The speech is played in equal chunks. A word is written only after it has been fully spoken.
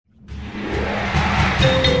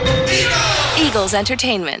Eagles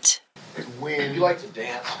Entertainment. When you like to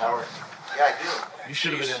dance, Howard? Yeah, I do. You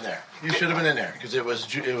should have been in there. You should have been in there because it was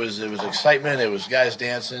excitement. It was guys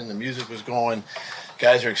dancing. The music was going.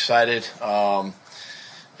 Guys are excited. And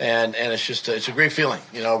it's a great feeling.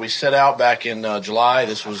 You know, we set out back in July.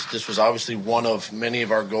 This was obviously one of many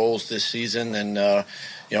of our goals this season, and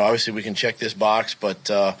you know, obviously we can check this box. But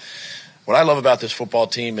what I love about this football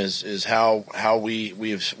team is how we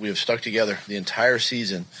have stuck together the entire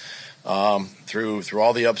season. Through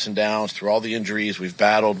all the ups and downs, through all the injuries, we've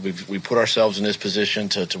battled. We put ourselves in this position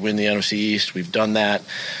to win the NFC East. We've done that,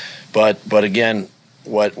 but again,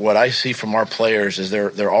 what I see from our players is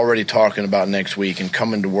they're already talking about next week and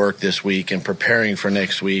coming to work this week and preparing for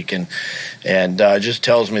next week, and it just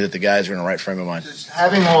tells me that the guys are in the right frame of mind. Does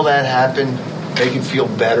having all that happen make it feel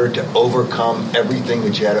better to overcome everything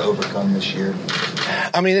that you had to overcome this year?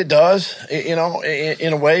 I mean, it does, you know,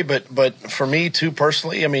 in a way, but for me too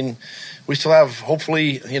personally, I mean, we still have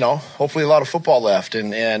hopefully a lot of football left,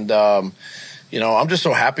 and you know, I'm just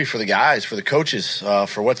so happy for the guys, for the coaches,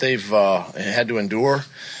 for what they've had to endure,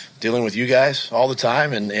 dealing with you guys all the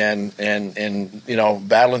time, and you know,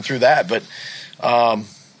 battling through that. But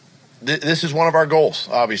this is one of our goals,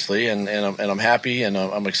 obviously, and I'm happy and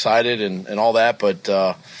I'm excited and all that. But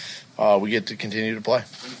we get to continue to play.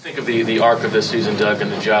 When you think of the arc of this season, Doug,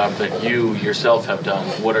 and the job that you yourself have done,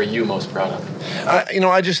 what are you most proud of?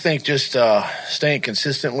 I just think staying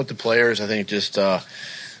consistent with the players. I think just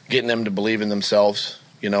getting them to believe in themselves,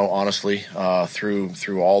 you know, honestly,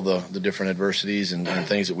 through all the different adversities and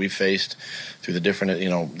things that we've faced, through the different, you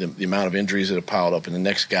know, the amount of injuries that have piled up in the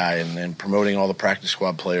next guy, and promoting all the practice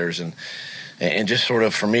squad players, and just sort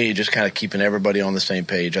of, for me, just kind of keeping everybody on the same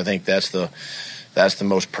page. I think that's the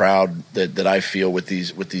most proud that I feel with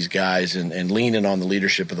these guys, and leaning on the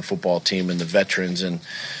leadership of the football team and the veterans, and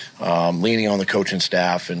leaning on the coaching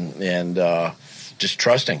staff, and just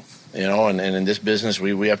trusting. You know, and in this business,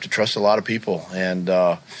 we have to trust a lot of people, and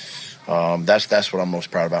that's what I'm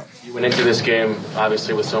most proud about. You went into this game,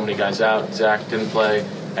 obviously, with so many guys out. Zach didn't play,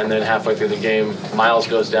 and then halfway through the game, Miles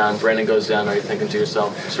goes down, Brandon goes down. Are you thinking to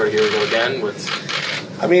yourself, sort of, here we go again?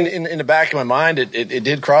 I mean, in the back of my mind, it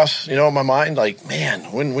did cross, you know, my mind, like, man,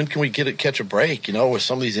 when can we catch a break, you know, with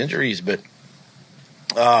some of these injuries? But,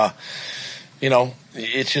 you know,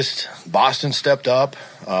 it's just Boston stepped up.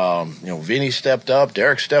 You know, Vinny stepped up.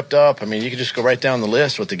 Derek stepped up. I mean, you could just go right down the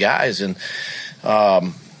list with the guys, and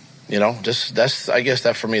you know, I guess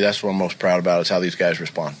that for me, that's what I'm most proud about, is how these guys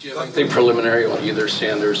respond. Do you have anything preliminary on either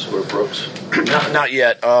Sanders or Brooks? Not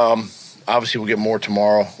yet. Obviously, we'll get more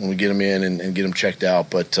tomorrow when we get them in and get them checked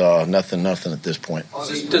out, but nothing at this point.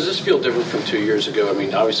 Does this feel different from 2 years ago? I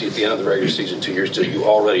mean, obviously, at the end of the regular season 2 years ago, you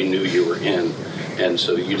already knew you were in, and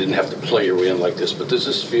so you didn't have to play your way in like this. But does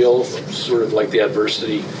this feel sort of like the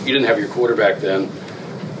adversity? You didn't have your quarterback then.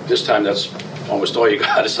 This time, that's almost all you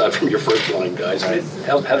got, aside from your first-line guys. I mean,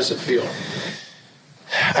 how does it feel?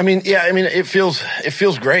 I mean, yeah, I mean, it feels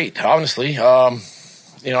great, honestly.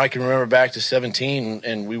 You know, I can remember back to 17,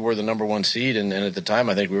 and we were the number one seed, and at the time,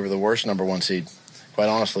 I think we were the worst number one seed, quite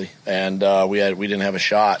honestly. And we didn't have a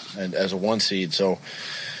shot as a one seed. So,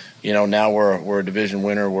 you know, now we're a division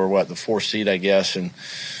winner. We're the 4th seed, I guess, and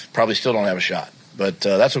probably still don't have a shot. But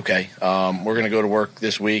that's okay. We're going to go to work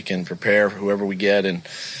this week and prepare whoever we get, and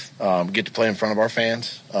get to play in front of our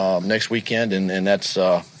fans next weekend, and that's.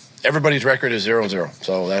 Everybody's record is 0-0,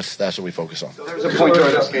 so that's what we focus on. There was a point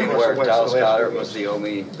during this game where Dallas Goedert was the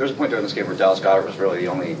only. There was a point during this game where Dallas Goedert was really the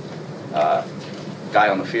only guy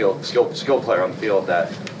on the field, skilled player on the field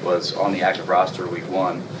that was on the active roster week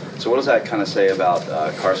 1. So what does that kind of say about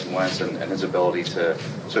Carson Wentz and his ability to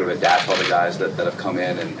sort of adapt all the guys that have come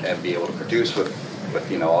in and be able to produce with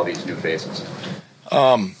you know, all these new faces?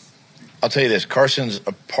 I'll tell you this: Carson's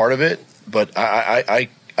a part of it, but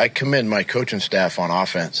I commend my coaching staff on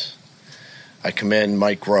offense. I commend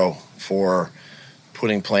Mike Groh for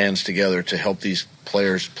putting plans together to help these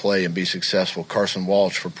players play and be successful. Carson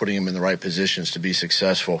Walsh for putting them in the right positions to be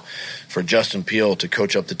successful. For Justin Peele to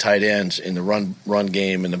coach up the tight ends in the run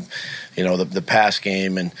game and the pass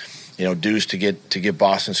game, and you know, Deuce to get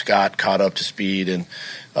Boston Scott caught up to speed, and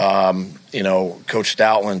you know, Coach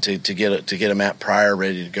Stoutland to get a Matt Pryor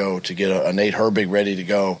ready to go, to get a Nate Herbig ready to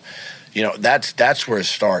go. You know, that's where it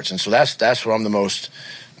starts, and so that's what I'm the most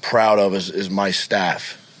proud of is my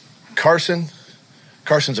staff. Carson's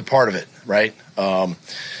a part of it, right?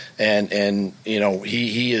 And you know,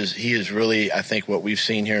 he is really, I think what we've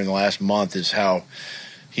seen here in the last month is how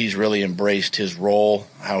he's really embraced his role,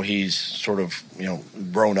 how he's sort of, you know,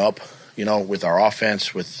 grown up, you know, with our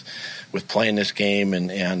offense, with playing this game,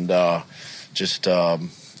 and just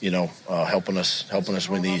helping us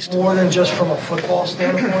win the East. More than just from a football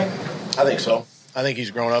standpoint? I think so. I think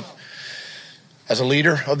he's grown up as a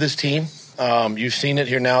leader of this team. You've seen it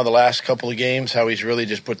here now the last couple of games, how he's really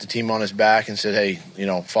just put the team on his back and said, hey,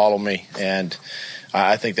 follow me. And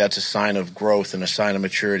I think that's a sign of growth and a sign of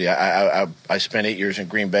maturity. I spent 8 years in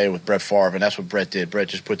Green Bay with Brett Favre, and that's what Brett did. Brett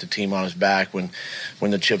just put the team on his back when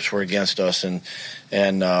the chips were against us and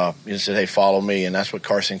he said, hey, follow me. And that's what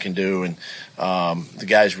Carson can do. And the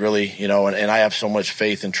guy's really, and I have so much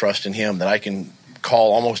faith and trust in him that I can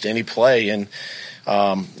call almost any play. And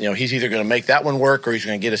he's either going to make that one work or he's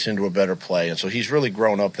going to get us into a better play. And so he's really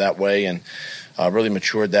grown up that way and really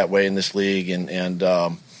matured that way in this league and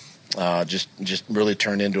just really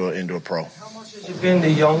turned into a pro. How much has it been the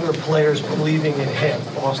younger players believing in him,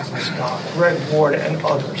 Boston Scott, Greg Ward, and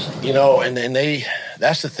others? And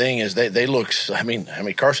that's the thing is they look. I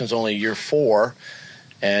mean Carson's only year 4,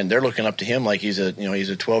 and they're looking up to him like he's a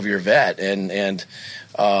 12-year vet, and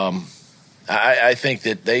I think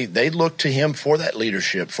that they look to him for that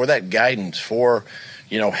leadership, for that guidance, for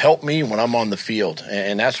help me when I'm on the field,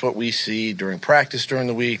 and that's what we see during practice during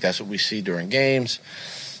the week. That's what we see during games.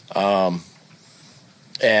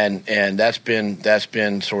 And that's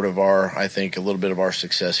been sort of I think a little bit of our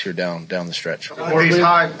success here down the stretch. These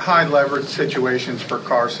high leverage situations for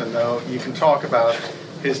Carson, though, you can talk about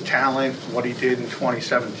his talent, what he did in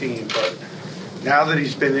 2017, but now that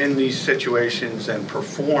he's been in these situations and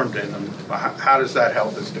performed in them, how does that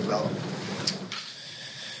help his development?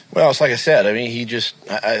 Well, it's like I said. I mean,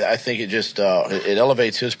 I think it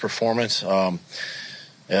elevates his performance.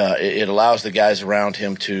 It allows the guys around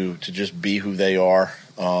him to just be who they are,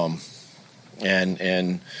 and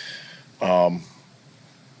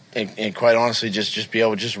quite honestly, just be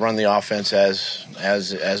able to just run the offense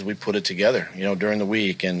as we put it together, during the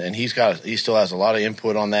week. And he still has a lot of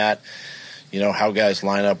input on that, how guys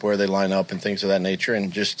line up, where they line up, and things of that nature.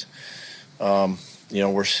 And just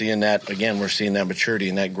we're seeing that again. We're seeing that maturity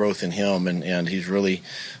and that growth in him, and he's really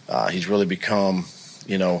become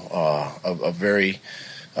a very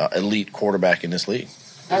elite quarterback in this league.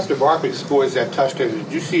 After Barkley scores that touchdown,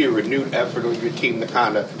 did you see a renewed effort on your team to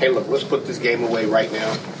kind of, hey, look, let's put this game away right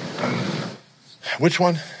now? Which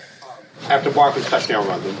one? After Barkley's touchdown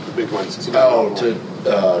run, the big one. To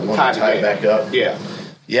tie it back up? Yeah.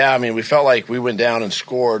 Yeah, I mean, we felt like we went down and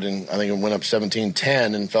scored, and I think it went up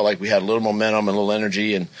 17-10 and felt like we had a little momentum and a little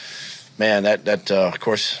energy. And, man, that of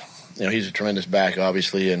course, he's a tremendous back,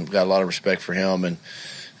 obviously, and got a lot of respect for him.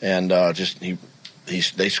 And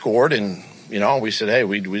they scored, and we said, hey,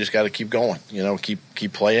 we just got to keep going,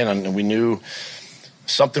 keep playing, and we knew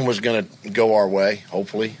something was going to go our way,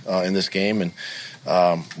 hopefully, in this game, and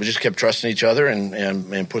we just kept trusting each other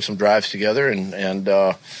and put some drives together, and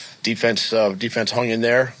defense hung in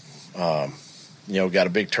there, got a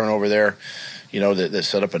big turnover there, that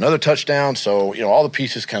set up another touchdown. So all the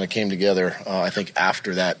pieces kind of came together, I think,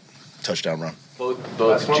 after that touchdown run.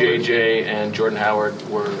 Both JJ and Jordan Howard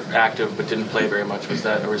were active but didn't play very much. Was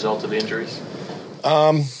that a result of the injuries?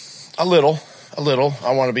 A little.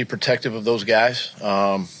 I want to be protective of those guys. We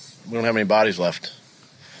don't have any bodies left,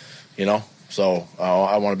 so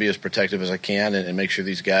I want to be as protective as I can and make sure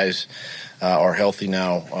these guys are healthy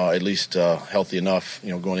now, at least healthy enough,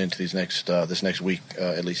 going into this next week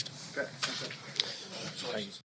at least.